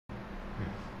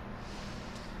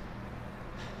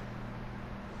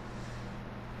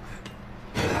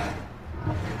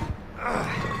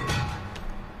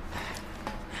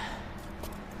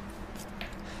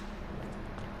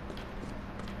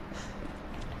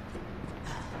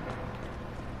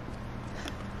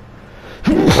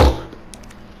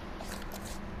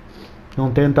Não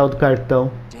tem tal do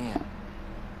cartão. Damn.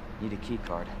 Need a key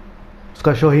card. Os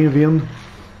cachorrinhos vindo.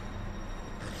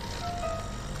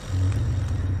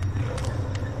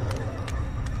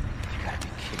 You gotta be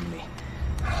kidding me.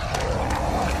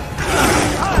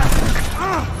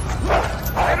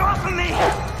 Get off of me!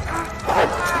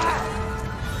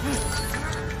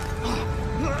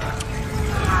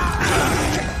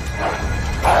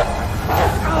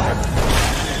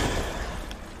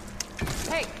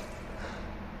 Hey,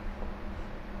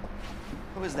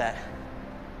 Who is that?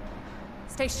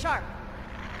 stay sharp.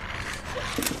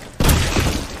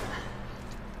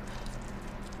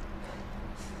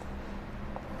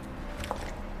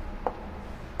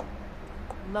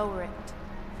 Lower it.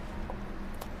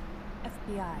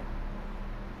 FBI.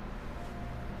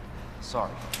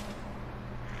 Sorry.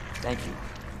 Thank you.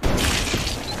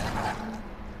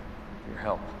 For your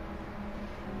help.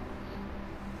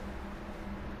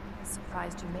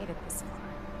 Surprised you made it this far.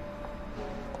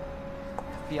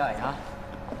 FBI, huh?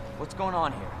 What's going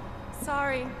on here?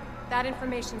 Sorry, that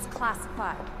information's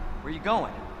classified. Where you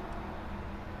going?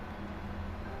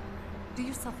 Do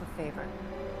yourself a favor.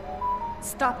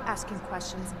 Stop asking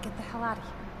questions and get the hell out of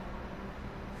here.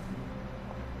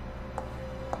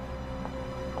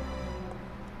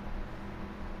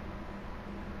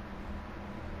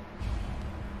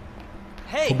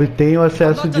 Hey! Obtenha o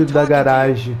acesso da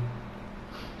garagem.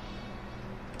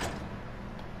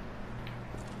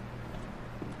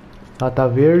 Ela tá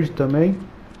verde também.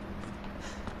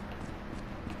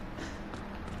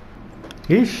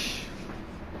 Ixi.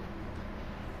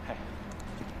 Hey,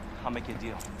 I'll make you a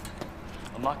deal.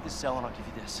 Unlock this cell and I'll give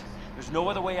you this. There's no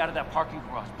other way out of that parking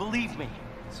garage. Believe me.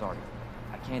 Sorry,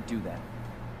 I can't do that.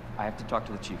 I have to talk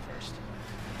to the chief first.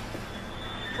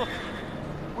 Look,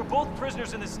 we're both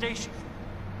prisoners in this station.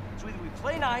 So either we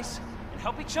play nice and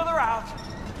help each other out,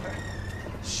 or...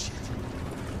 Shit.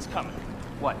 It's coming.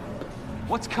 What?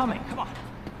 What's coming? Come on.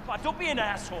 Come on, don't be an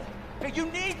asshole. Hey, you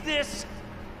need this!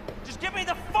 Just get me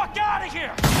the fuck out of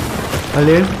here!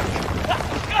 Ali.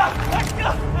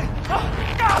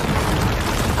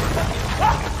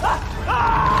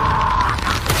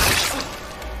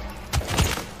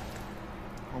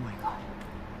 Oh my god.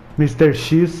 Mr.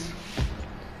 X.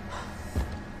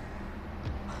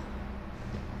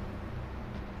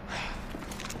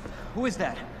 Who is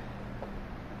that?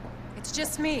 It's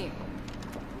just me.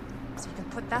 So you can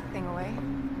put that thing away.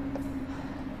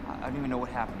 I don't even know what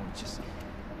happened. It just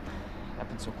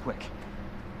happened so quick.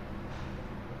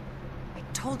 I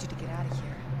told you to get out of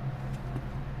here.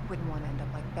 Wouldn't want to end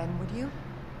up like Ben, would you?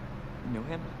 You knew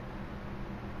him?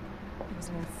 He was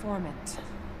an informant.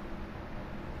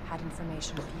 Had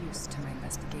information of use to my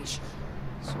investigation.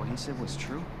 So what he said was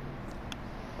true?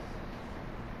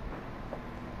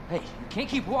 Hey, you can't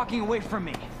keep walking away from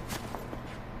me.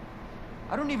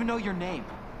 I don't even know your name.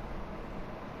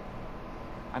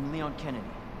 I'm Leon Kennedy.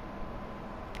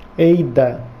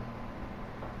 Eida.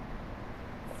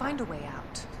 Find a way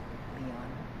out,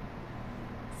 Leon.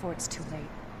 Before it's too late.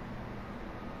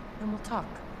 Then we'll talk.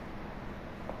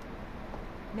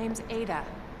 Name's Ada.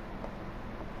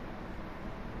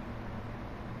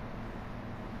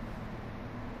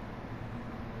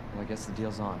 Well, I guess the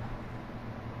deal's on.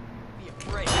 Be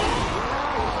afraid.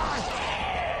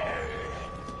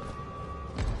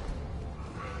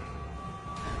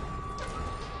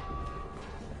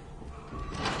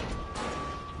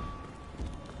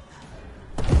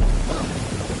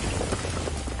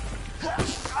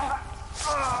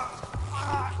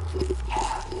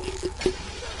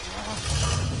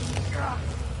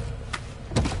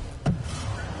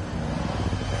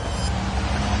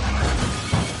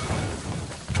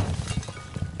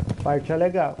 Parte é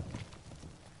legal.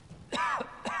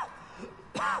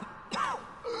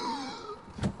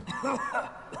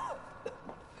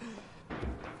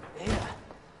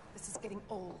 This is getting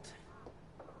old.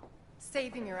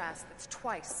 Saving your ass, that's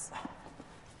twice.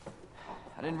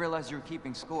 I didn't realize you were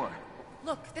keeping score.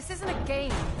 Look, this isn't a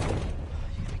game.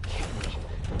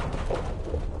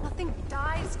 Nothing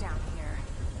dies down here.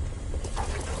 I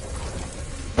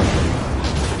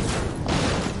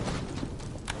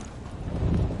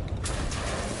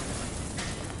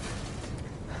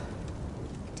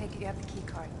take it you have the key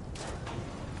card.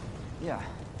 Yeah,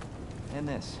 and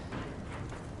this.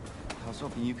 I was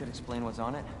hoping you could explain what's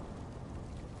on it.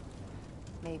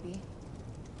 Maybe.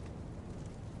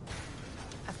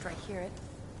 After I hear it.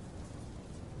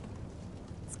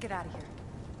 Let's get out of here.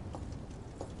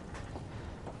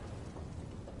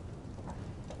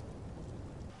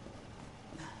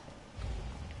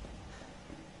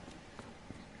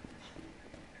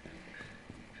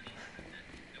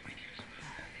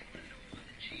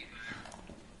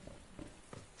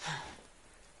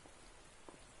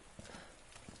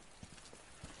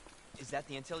 that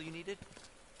the intel you needed?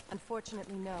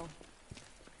 Unfortunately, no.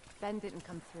 Ben didn't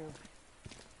come through.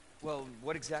 Well,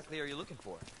 what exactly are you looking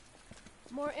for?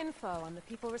 More info on the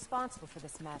people responsible for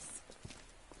this mess.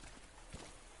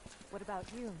 What about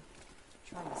you?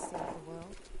 Trying to save the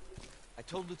world? I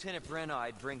told Lieutenant Brenna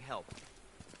I'd bring help.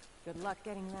 Good luck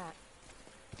getting that.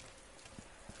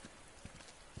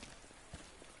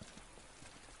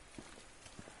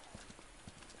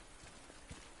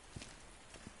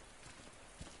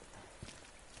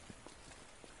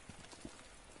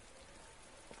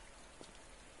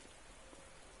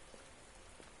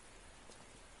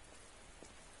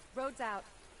 Road's out.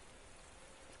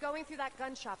 Going through that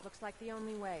gun shop looks like the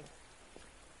only way.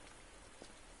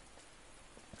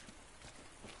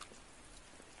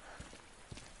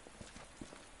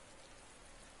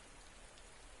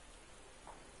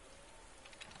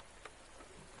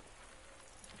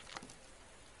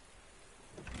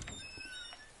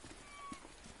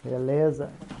 Beleza.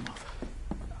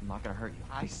 I'm not gonna hurt you.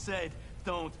 I said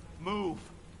don't move.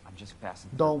 I'm just passing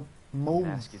through. Don't move.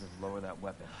 I ask you to lower that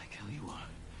weapon. I tell you what,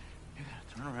 you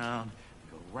gotta turn around and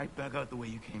go right back out the way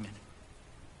you came in.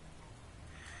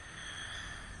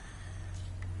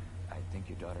 I think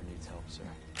your daughter needs help, sir.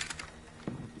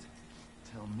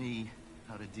 Tell me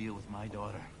how to deal with my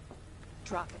daughter.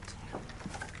 Drop it.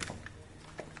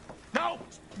 No!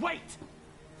 Wait!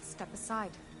 Step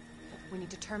aside. We need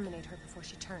to terminate her before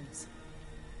she turns.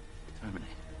 Terminate.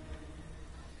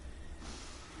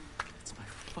 It's my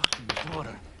fucking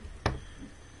daughter.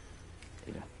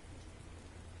 Ada.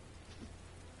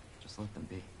 Just let them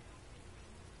be.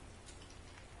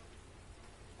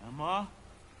 Emma?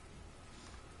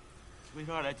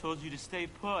 Sweetheart, I told you to stay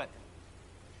put.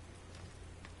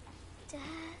 Daddy?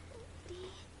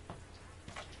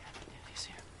 Daddy's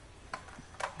here.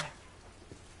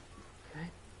 Okay.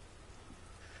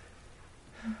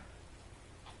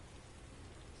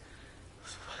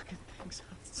 Those fucking things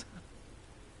outside.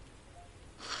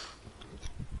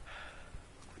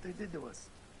 Look what they did to us.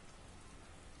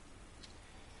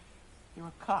 You're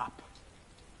a cop.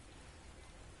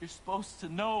 You're supposed to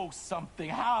know something.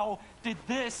 How did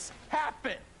this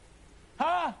happen?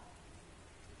 Huh?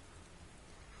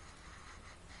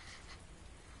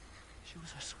 She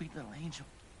was our sweet little angel.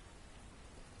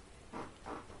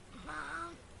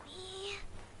 Mommy?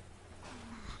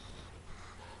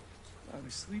 I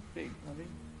was sleeping, honey.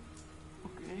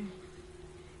 Okay?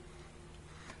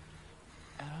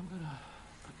 And I'm gonna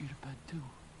put you to bed too,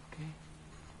 okay?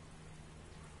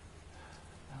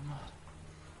 Emma.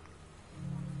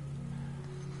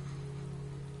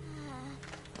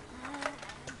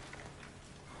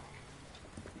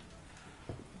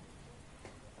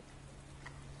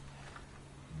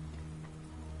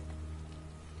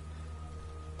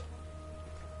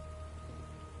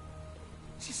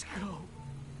 Just go.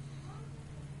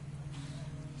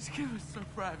 Just give us some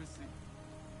privacy.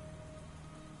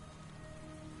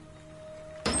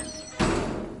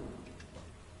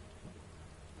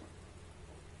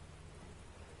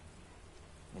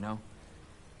 You know,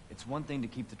 it's one thing to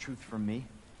keep the truth from me,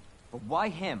 but why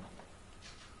him?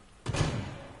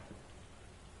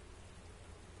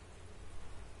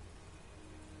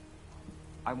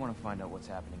 I want to find out what's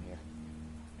happening here,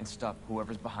 and stop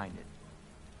whoever's behind it.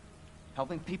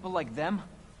 Helping people like them?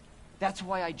 That's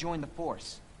why I joined the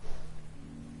force.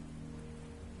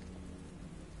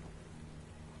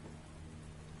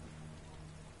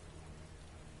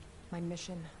 My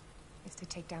mission is to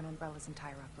take down Umbrella's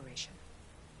entire operation.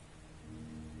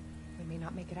 We may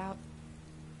not make it out.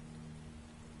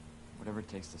 Whatever it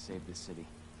takes to save this city.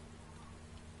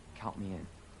 Count me in.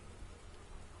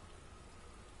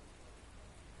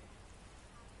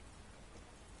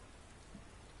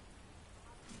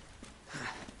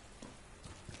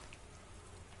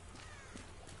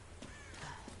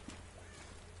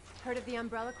 Heard of the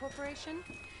Umbrella Corporation?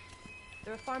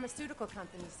 They're a pharmaceutical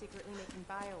company secretly making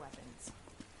bioweapons.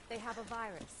 They have a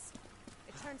virus.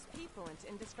 It turns people into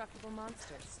indestructible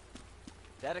monsters.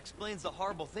 That explains the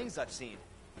horrible things I've seen.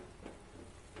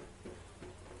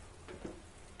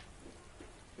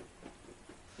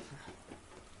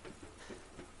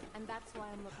 And that's why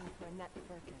I'm looking for Annette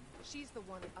Birkin. She's the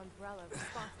one at Umbrella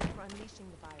responsible for unleashing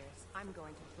the virus. I'm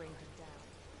going to bring her down.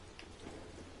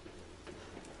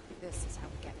 This is how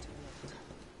we get to an end.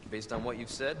 Based on what you've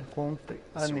said, Contra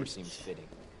the a sword neste. seems fitting.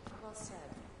 Well said.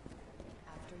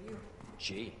 After you.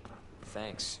 Gee,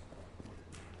 thanks.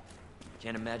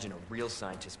 Can't imagine a real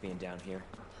scientist being down here.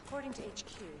 According to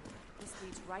HQ, this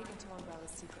leads right into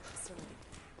Umbrella's secret facility.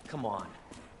 Come on.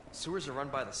 Sewers are run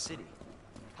by the city.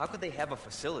 How could they have a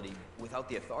facility without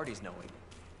the authorities knowing?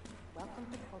 Welcome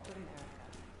to corporate America.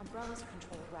 Umbrella's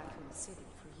controlled Raccoon City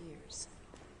for years.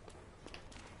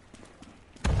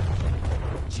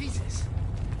 Jesus!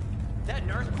 That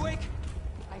an earthquake?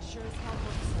 I sure as hell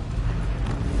hope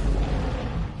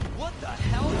What the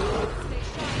hell? so. Stay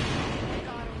sharp.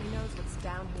 God only knows what's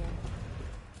down here.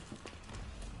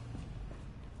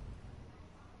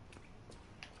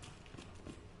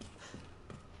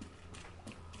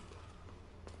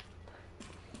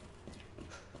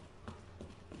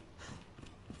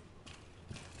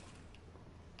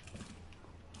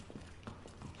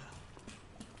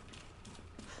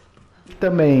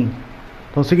 Também.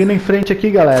 Então seguindo em frente aqui,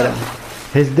 galera.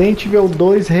 Resident Evil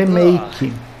 2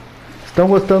 Remake. Estão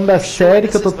gostando da série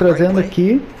que eu tô trazendo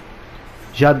aqui?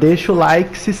 Já deixa o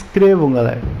like e se inscrevam,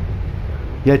 galera.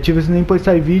 E ativa o sininho, pois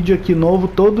sai vídeo aqui novo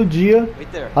todo dia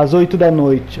às 8 da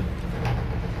noite.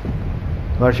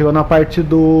 Agora chegou na parte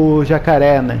do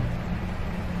jacaré, né?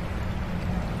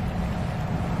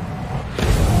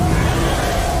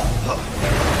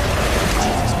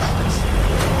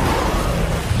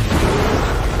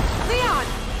 Leon!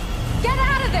 Get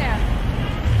out of there!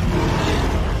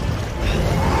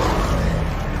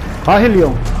 Corre,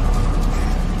 Leon.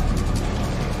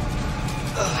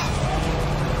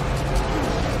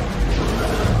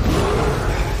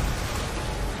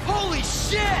 Holy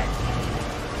shit!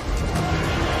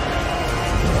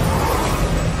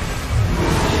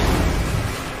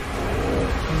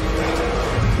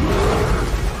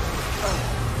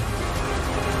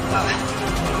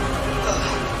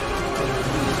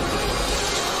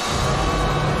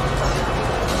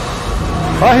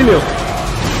 Corre, Leon.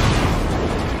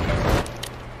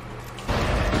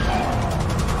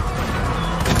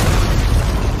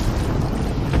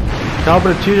 Tchau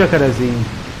pra ti, jacarezinho.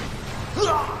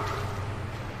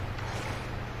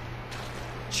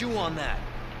 Chew on that,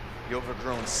 you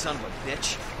overgrown son of a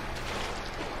bitch.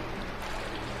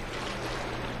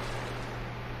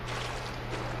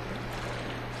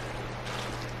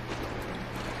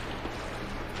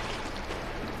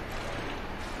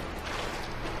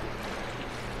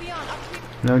 Leon, up here.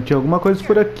 Não, tinha alguma coisa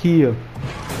por aqui, ó.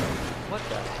 What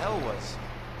the hell was...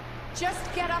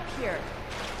 Just get up here.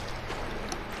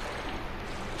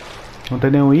 Não tem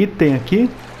nenhum item aqui?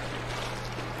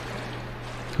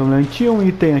 Eu não tinha um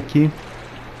item aqui.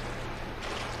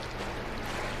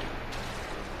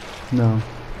 Não.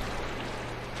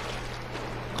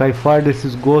 Cai fora desse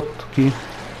esgoto aqui.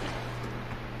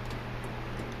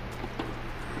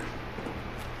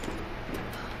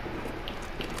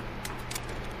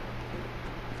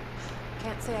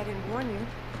 Can't say I didn't warn you.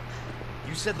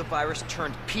 You said the virus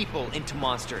turned people into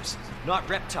monsters, not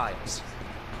reptiles.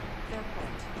 Fair point.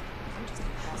 I'm just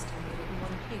impressed I made it in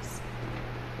one piece.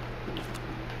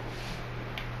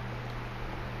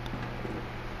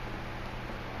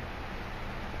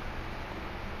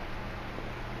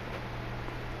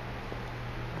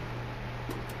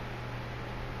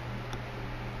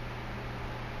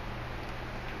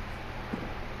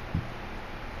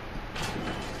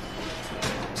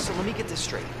 So let me get this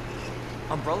straight.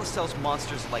 Umbrella sells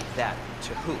monsters like that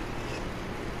to who?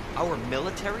 Our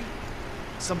military?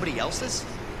 Somebody else's?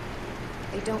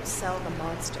 They don't sell the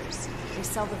monsters. They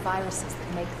sell the viruses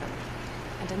that make them.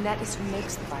 And Annette is who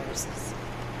makes the viruses.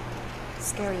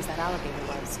 Scary as that alligator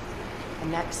was,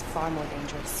 Annette is far more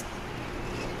dangerous.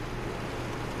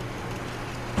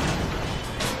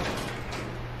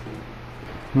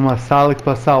 Uma sala aqui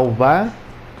pra salvar.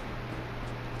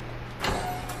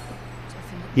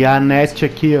 E a net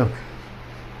aqui, ó.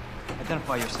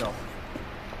 Identify yourself.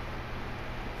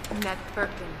 Annette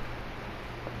Birkin.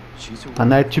 She's who... A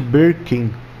net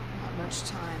Birkin. Not much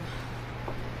time.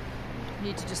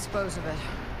 Need to dispose of it.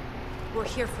 We're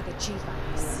here for the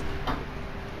G-virus.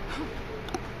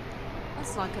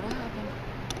 That's not gonna happen.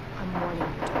 I'm warning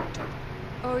you, Doctor.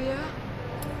 Oh yeah?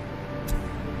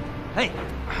 Hey!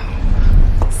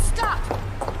 Stop!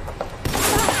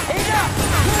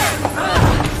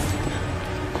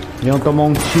 Iam tomar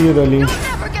um tiro ali.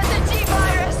 Never get the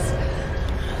G-virus!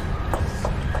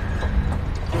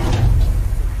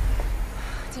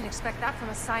 Didn't expect that from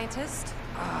a scientist.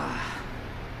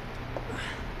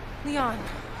 Leon.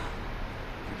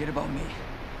 Forget about me.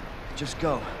 Just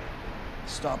go.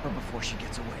 Stop her before she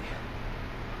gets away.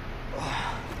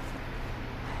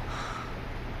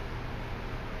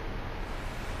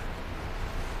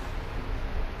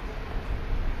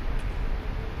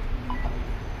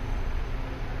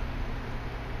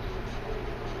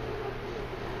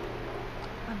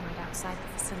 I'm right outside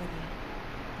the facility,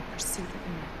 in pursuit of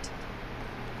Annette.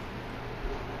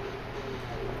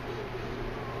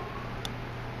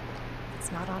 If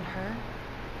it's not on her,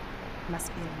 it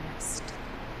must be a nest.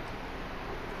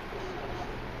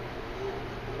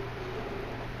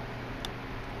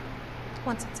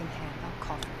 Once it's in hand, I'll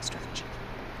call for extraction.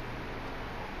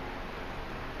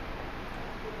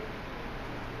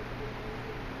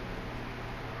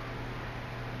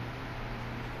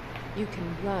 You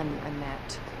can run,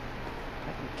 Annette,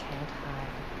 but you can't hide.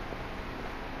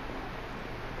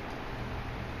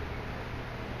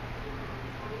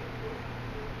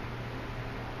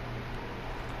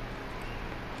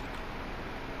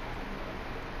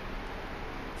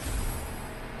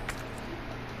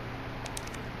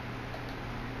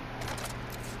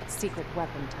 Secret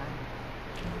weapon time.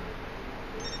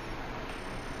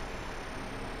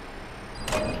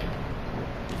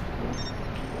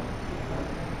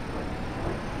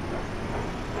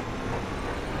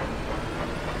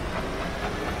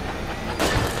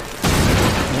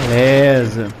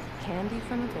 Beleza. Candy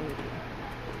from a baby.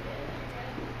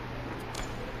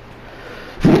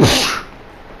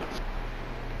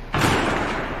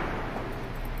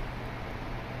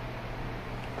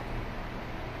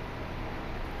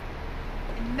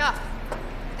 Enough!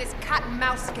 This cat and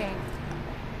mouse game.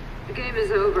 The game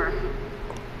is over.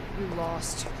 You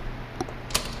lost.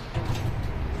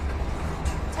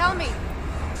 Tell me,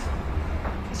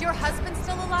 is your husband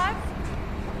still alive?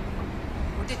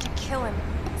 Or did you kill him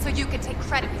so you could take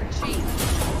credit for G?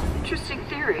 Interesting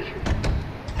theory.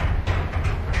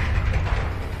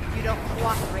 You don't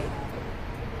cooperate,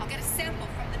 I'll get a sample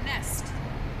from the nest.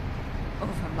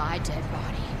 Over my dead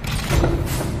body.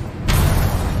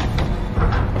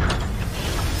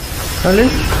 Ali.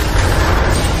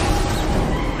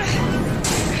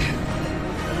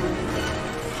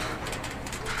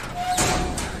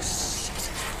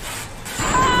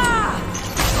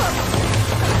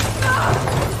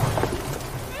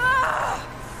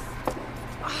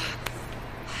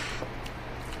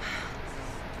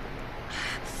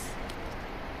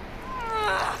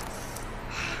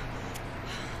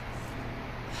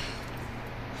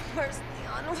 Where's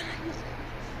Leon?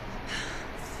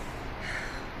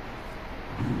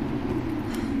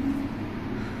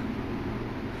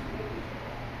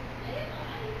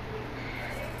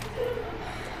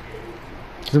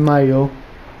 Desmaiou.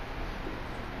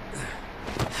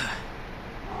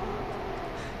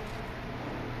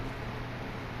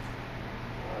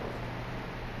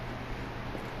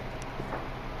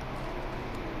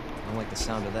 I don't like the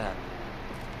sound of that.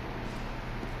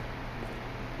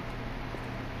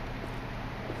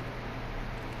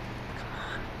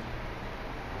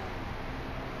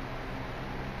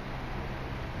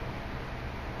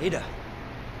 Ada.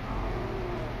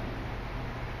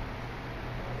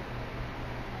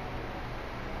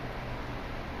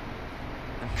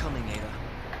 I'm coming, Ada.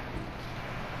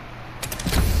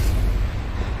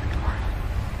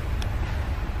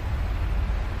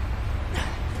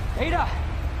 Ada!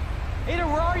 Ada,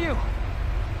 where are you?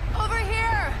 Over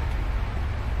here!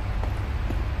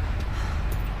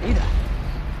 Ada! I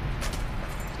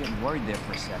was getting worried there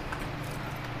for a sec.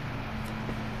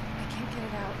 I can't get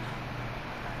it out.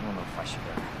 I don't know if I should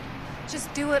ever.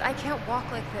 Just do it. I can't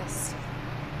walk like this.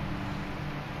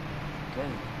 Okay.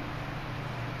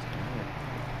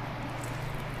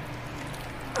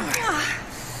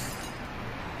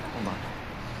 Hold on.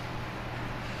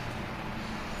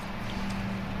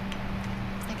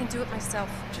 I can do it myself.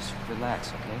 Just relax,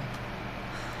 okay?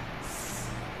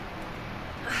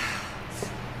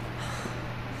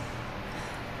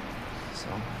 So,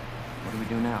 what do we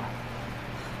do now?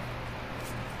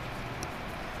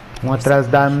 Atrás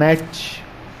da net.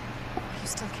 You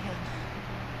still can.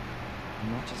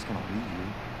 I'm not just gonna leave you.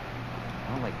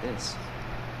 Not like this.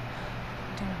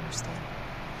 I don't understand.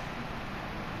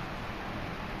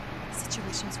 The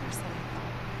situation's worse than I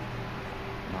thought.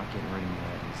 I'm not getting rid of you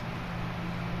that easy.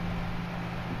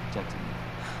 You protected me.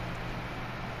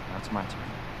 Now it's my turn.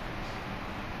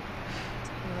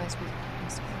 Didn't realize we were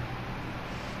this way.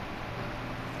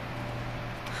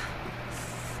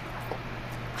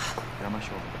 Get on my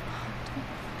shoulder.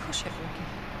 Don't push it, Ricky.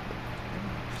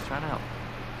 Just trying to help.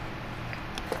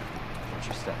 Watch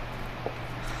your step.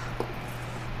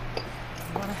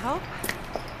 You wanna help?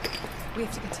 We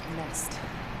have to get to the nest.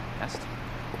 Nest?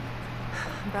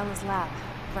 Umbrella's lab,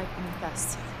 right beneath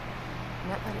us.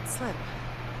 Net let it slip.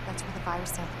 That's where the virus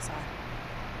samples are.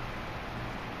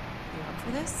 You up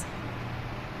for this?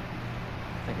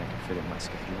 I think I can fit it in my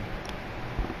schedule.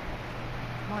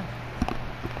 Come on.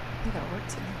 You got work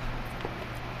to do.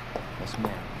 Yes,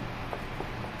 ma'am.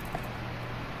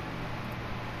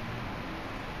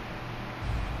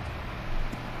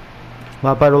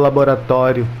 Vá para o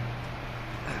laboratório.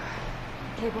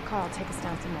 Cable car will take us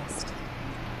down to Nest.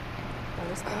 The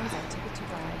wristbands, I took it to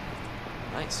ride.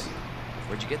 Nice.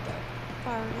 Where'd you get that?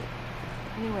 Borrowed it.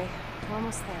 Anyway, we're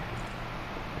almost there.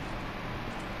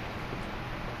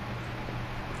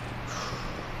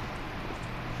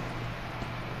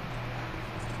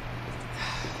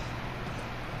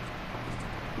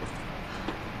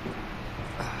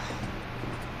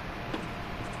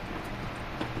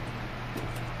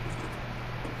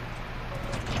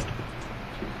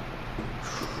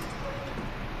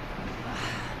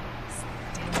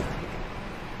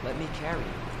 me carry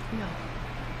you. No.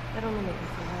 That only made me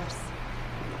feel worse.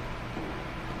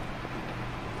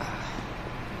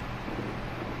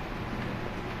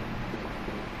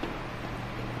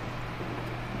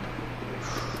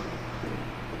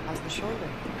 How's the shoulder?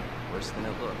 Worse than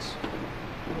it looks.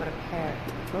 What a pair.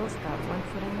 Both got one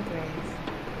foot in the grave.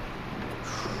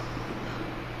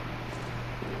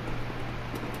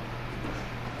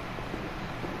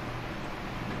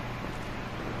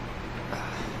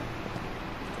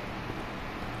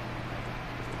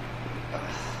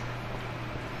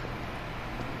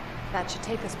 That should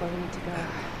take us where we need to go.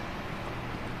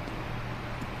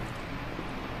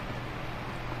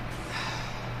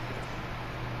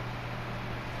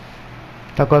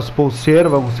 Tá com as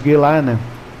pulseiras, vai conseguir ir lá, né?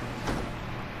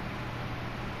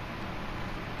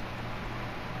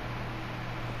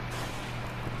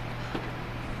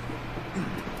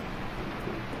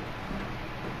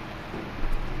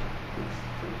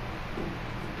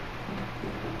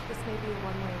 This may be a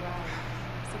one-way ride,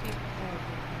 so be prepared.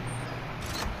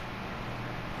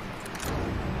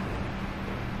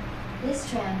 This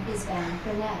tram is bound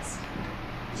for Nest.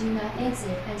 Do not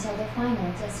exit until the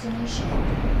final destination.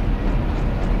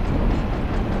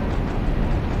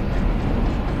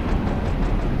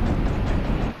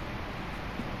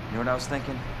 You know what I was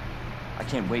thinking? I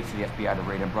can't wait for the FBI to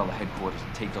raid Umbrella headquarters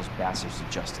and take those bastards to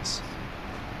justice.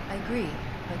 I agree,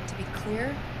 but to be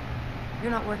clear,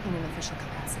 you're not working in official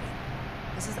capacity.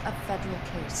 This is a federal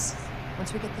case.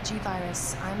 Once we get the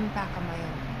G-Virus, I'm back on my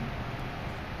own.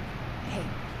 Hey,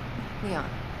 Leon.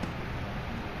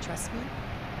 Trust me?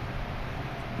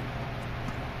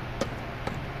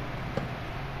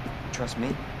 Trust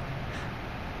me?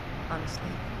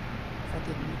 Honestly, if I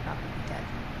didn't, you'd probably be dead.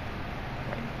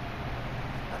 Right.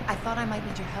 I thought I might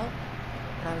need your help,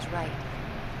 and I was right.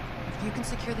 If you can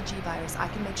secure the G-Virus, I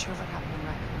can make sure what happened in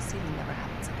Raccoon City never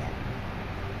happens again.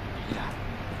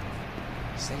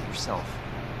 Yeah. Say it yourself.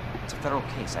 It's a federal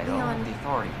case. I don't Leon, have the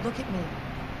authority. look at me.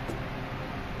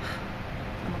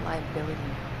 I'm a liability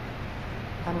now.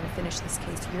 If I'm gonna finish this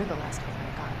case, you're the last hope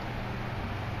I got.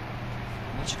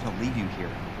 I'm not just gonna leave you here.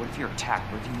 What if you're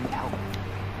attacked? What if you need help? I'll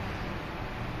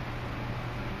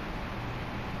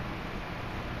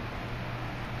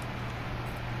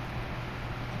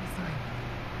be fine.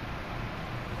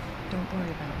 Don't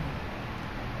worry about me.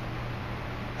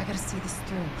 I gotta see this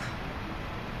through.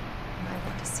 And I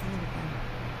want to see you again.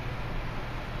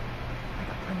 I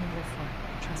got plenty to live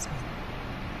for. Trust me.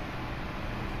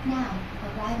 Now,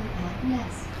 arriving at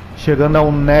Nest. Chegando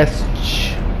ao Nest.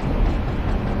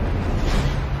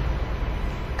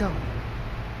 Go.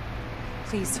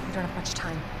 Please, we don't have much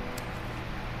time.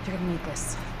 You're gonna need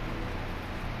this.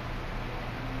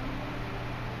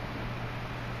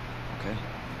 Okay.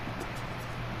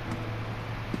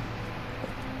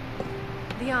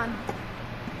 Leon.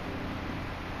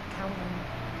 Count on me.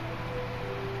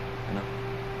 I know.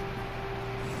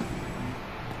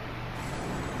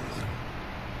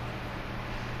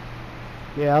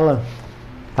 E ela?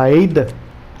 A Ada?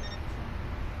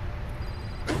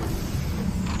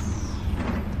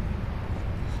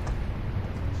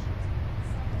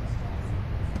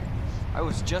 I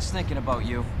was just thinking about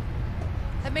you.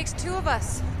 That makes two of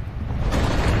us.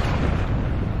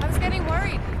 I was getting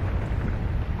worried.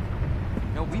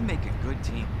 No, we make a good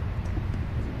team.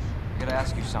 I gotta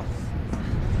ask you something.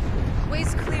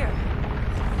 Way's clear.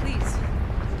 Please,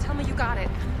 tell me you got it.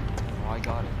 Oh, I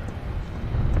got it.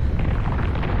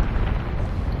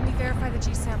 Can we verify the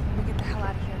G sample when we get the hell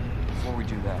out of here? Before we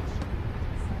do that,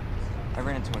 I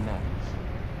ran into Annette.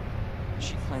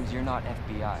 She claims you're not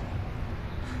FBI.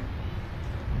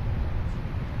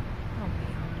 Oh,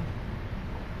 Leon.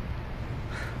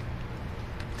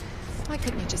 Why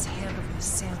couldn't you just hand over the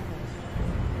sample?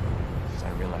 As I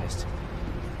realized,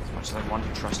 as much as I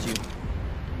wanted to trust you,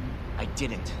 I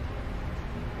didn't.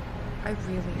 I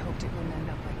really hoped it wouldn't end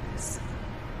up like this.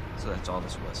 So that's all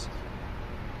this was.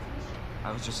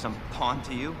 I was just some pawn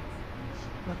to you,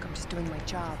 Look, I'm just doing my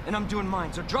job. and I'm doing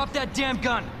mine, so drop that damn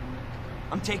gun!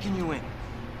 I'm taking you in.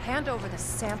 Hand over the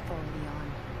sample,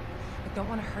 Leon. I don't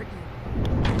want to hurt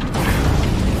you.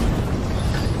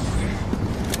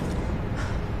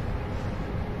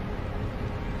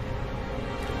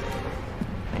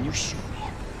 And you shoot me.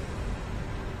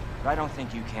 But I don't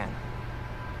think you can.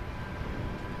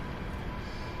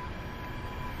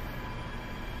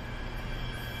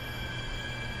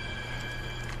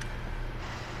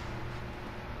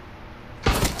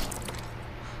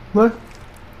 Ué?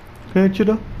 Quem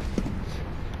atirou?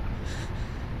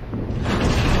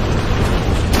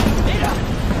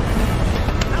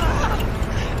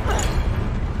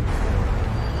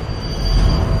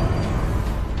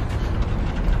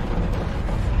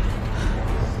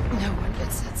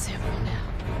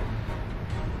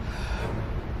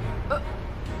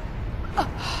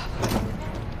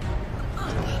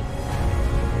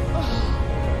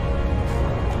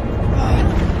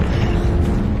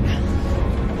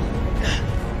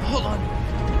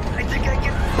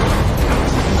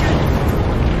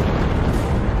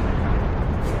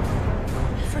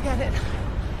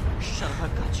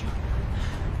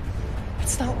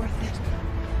 It's not worth it.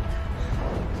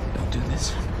 Don't do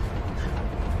this.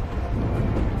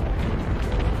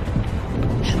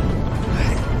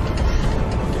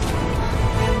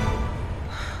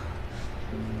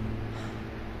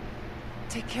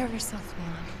 Take care of yourself,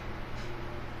 Leon.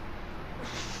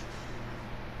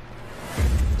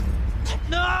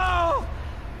 No!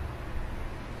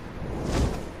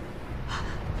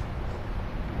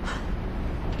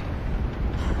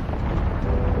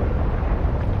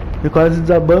 E quase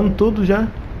desabando tudo já.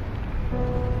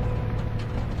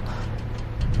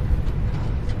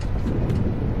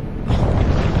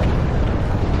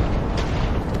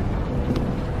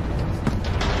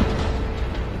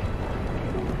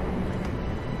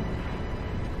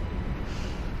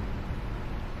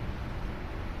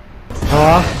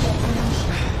 Ó.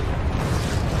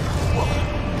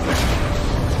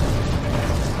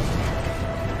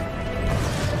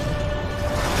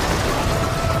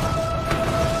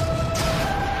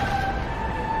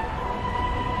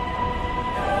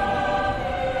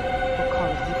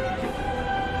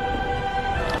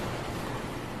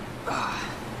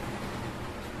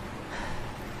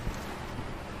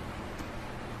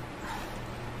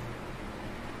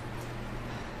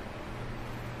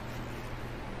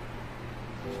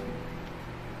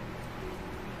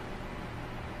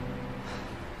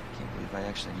 Can't believe I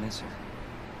actually miss her.